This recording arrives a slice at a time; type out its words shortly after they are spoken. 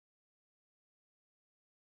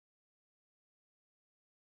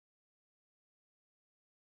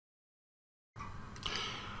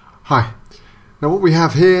Hi. Now what we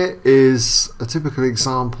have here is a typical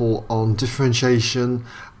example on differentiation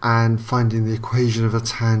and finding the equation of a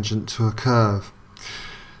tangent to a curve.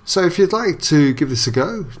 So if you'd like to give this a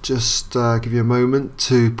go, just give you a moment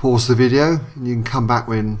to pause the video and you can come back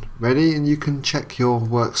when ready and you can check your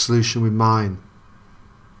work solution with mine.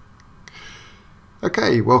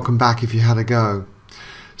 Okay, welcome back if you had a go.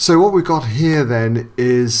 So what we've got here then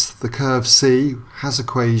is the curve C has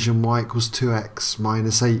equation y equals 2x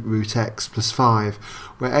minus 8 root x plus 5,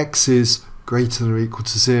 where x is greater than or equal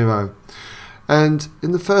to 0. And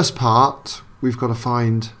in the first part, we've got to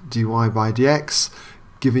find dy by dx,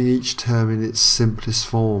 giving each term in its simplest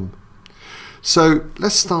form. So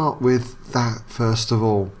let's start with that first of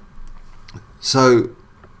all. So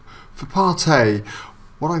for part A,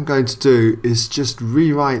 what I'm going to do is just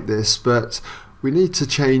rewrite this, but we need to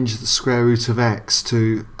change the square root of x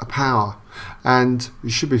to a power, and you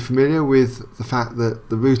should be familiar with the fact that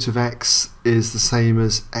the root of x is the same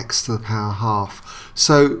as x to the power half.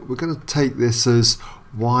 So we're going to take this as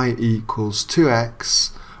y equals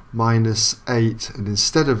 2x minus 8, and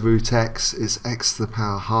instead of root x it's x to the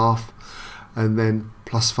power half and then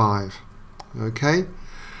plus 5. Okay,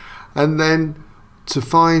 and then to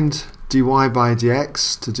find dy by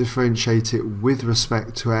dx, to differentiate it with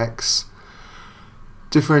respect to x,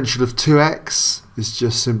 differential of 2x is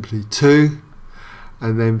just simply 2,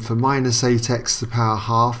 and then for minus 8x to the power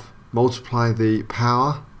half, multiply the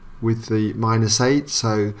power with the minus 8,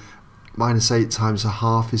 so minus 8 times a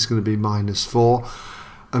half is going to be minus 4,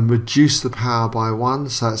 and reduce the power by 1,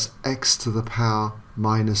 so that's x to the power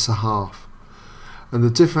minus a half. And the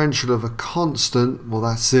differential of a constant, well,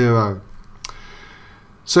 that's 0.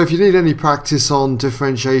 So if you need any practice on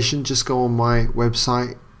differentiation, just go on my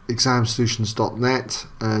website ExamSolutions.net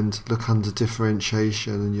and look under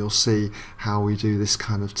differentiation and you'll see how we do this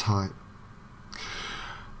kind of type.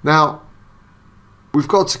 Now we've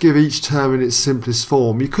got to give each term in its simplest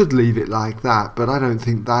form. You could leave it like that, but I don't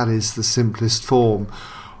think that is the simplest form.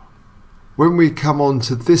 When we come on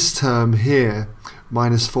to this term here,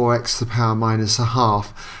 minus 4x to the power minus a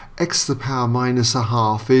half, x to the power minus a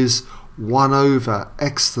half is 1 over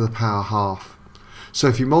x to the power half. So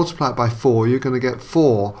if you multiply it by 4, you're going to get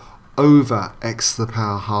 4 over x to the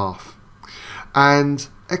power half. And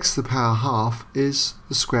x to the power half is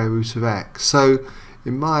the square root of x. So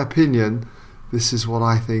in my opinion, this is what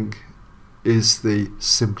I think is the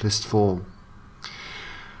simplest form.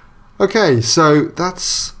 Okay, so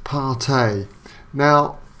that's part A.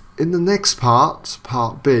 Now in the next part,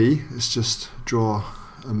 part B, let's just draw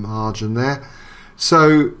a margin there.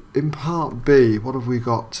 So in part B, what have we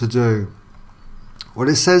got to do? Well,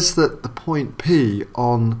 it says that the point P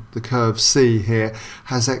on the curve C here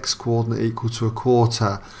has x coordinate equal to a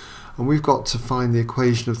quarter, and we've got to find the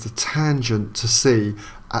equation of the tangent to C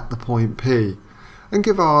at the point P and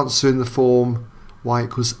give our answer in the form y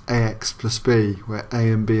equals ax plus b, where a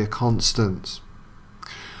and b are constants.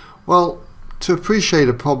 Well, to appreciate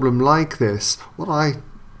a problem like this, what I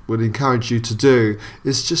would encourage you to do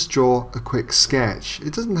is just draw a quick sketch.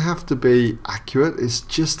 It doesn't have to be accurate, it's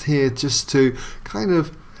just here just to kind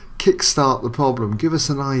of kickstart the problem, give us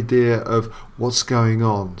an idea of what's going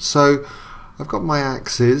on. So I've got my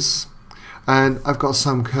axis and I've got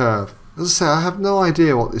some curve. As I say, I have no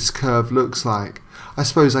idea what this curve looks like. I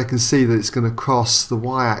suppose I can see that it's going to cross the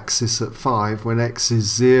y-axis at 5 when x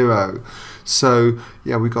is 0. So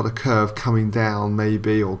yeah, we've got a curve coming down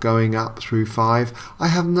maybe, or going up through 5. I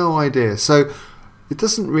have no idea. So it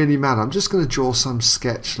doesn't really matter. I'm just going to draw some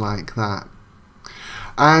sketch like that.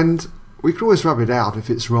 And we can always rub it out if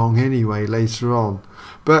it's wrong anyway later on.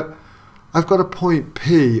 But I've got a point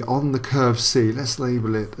P on the curve C. Let's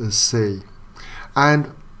label it as C.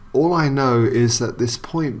 And all I know is that this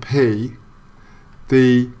point P,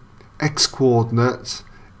 the x-coordinate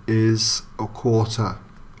is a quarter.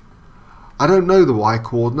 I don't know the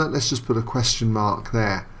y-coordinate, let's just put a question mark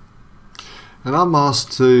there. And I'm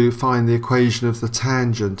asked to find the equation of the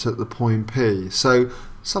tangent at the point P, so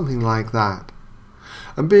something like that.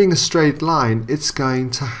 And being a straight line, it's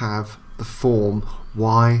going to have the form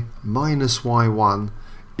y minus y1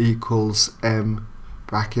 equals m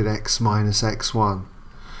bracket x minus x1,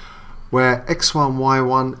 where x1,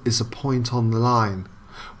 y1 is a point on the line.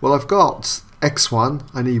 Well, I've got x1,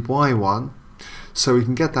 I need y1, so we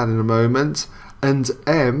can get that in a moment, and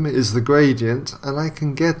m is the gradient, and I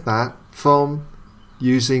can get that from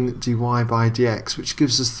using dy by dx, which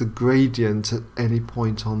gives us the gradient at any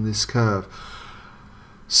point on this curve.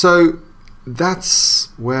 So that's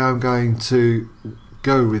where I'm going to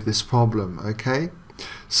go with this problem, okay?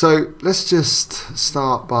 So let's just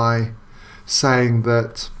start by saying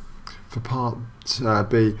that for part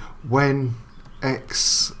B, when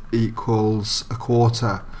x equals a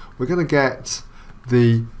quarter, we're going to get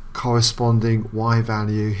the corresponding y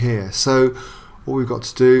value here. So all we've got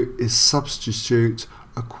to do is substitute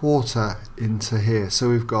a quarter into here. So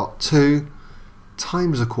we've got 2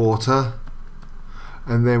 times a quarter,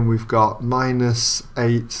 and then we've got minus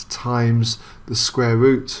 8 times the square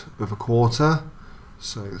root of a quarter,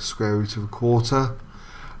 so the square root of a quarter,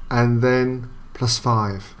 and then plus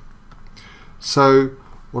 5. So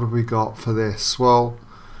what have we got for this? Well,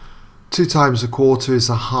 2 times a quarter is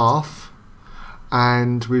a half,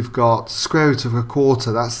 and we've got square root of a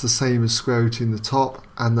quarter, that's the same as square root in the top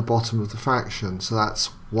and the bottom of the fraction, so that's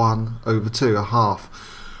 1 over 2, a half.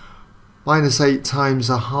 Minus 8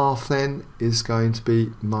 times a half then is going to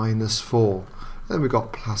be minus 4. Then we've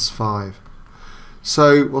got plus 5.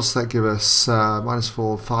 So what's that give us? Minus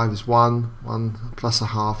 4, 5 is 1, 1 plus a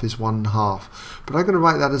half is 1.5. But I'm going to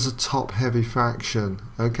write that as a top heavy fraction,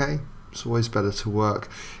 okay? It's always better to work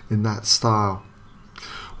in that style.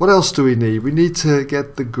 What else do we need? We need to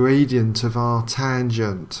get the gradient of our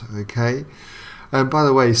tangent, okay? And by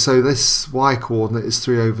the way, so this y coordinate is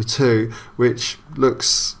 3 over 2, which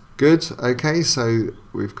looks good, okay? So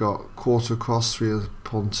we've got quarter across, 3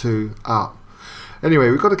 upon 2 up. Anyway,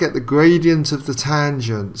 we've got to get the gradient of the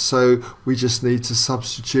tangent, so we just need to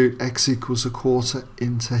substitute x equals a quarter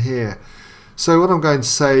into here. So what I'm going to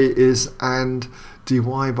say is, and dy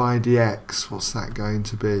by dx, what's that going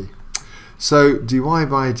to be? So dy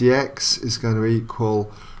by dx is going to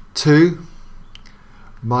equal 2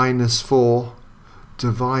 minus 4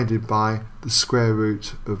 divided by the square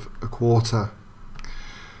root of a quarter.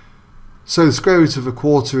 So the square root of a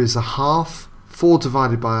quarter is a half, 4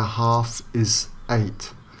 divided by a half is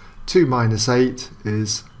 8. 2 minus 8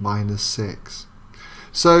 is minus 6.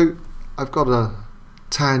 So I've got a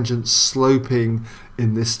tangent sloping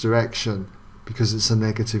in this direction because it's a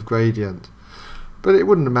negative gradient. But it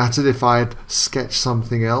wouldn't have mattered if I had sketched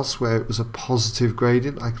something else where it was a positive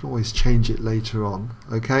gradient. I can always change it later on.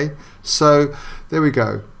 Okay, so there we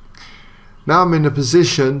go. Now I'm in a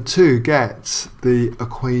position to get the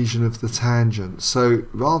equation of the tangent. So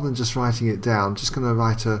rather than just writing it down, I'm just going to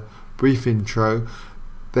write a brief intro.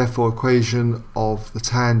 Therefore, equation of the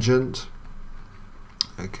tangent,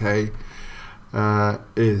 okay,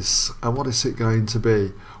 is, and what is it going to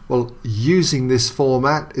be? Well, using this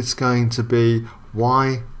format, it's going to be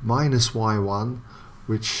y minus y1,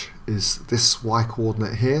 which is this y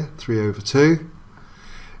coordinate here, 3 over 2,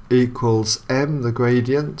 equals m, the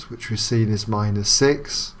gradient, which we've seen is minus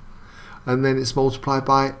 6, and then it's multiplied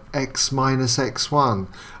by x minus x1,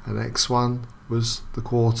 and x1 was the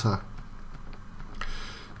quarter.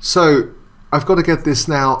 So I've got to get this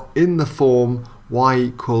now in the form y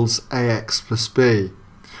equals ax plus b.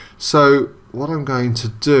 So what I'm going to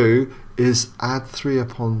do is add 3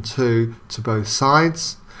 upon 2 to both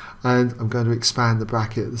sides, and I'm going to expand the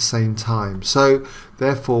bracket at the same time. So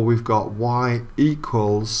therefore we've got y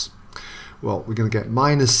equals, well, we're going to get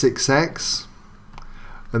minus 6x,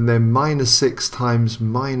 and then minus 6 times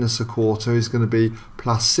minus a quarter is going to be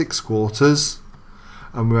plus 6 quarters,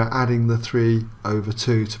 and we're adding the 3 over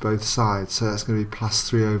 2 to both sides, so that's going to be plus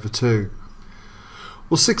 3 over 2.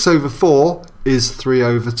 Well, 6 over 4 is 3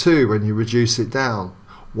 over 2 when you reduce it down.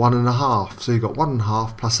 1.5, so you've got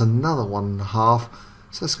 1.5 plus another 1.5,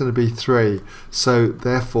 so that's going to be 3. So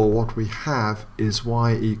therefore what we have is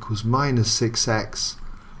y equals minus 6x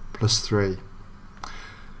plus 3.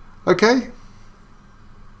 Okay?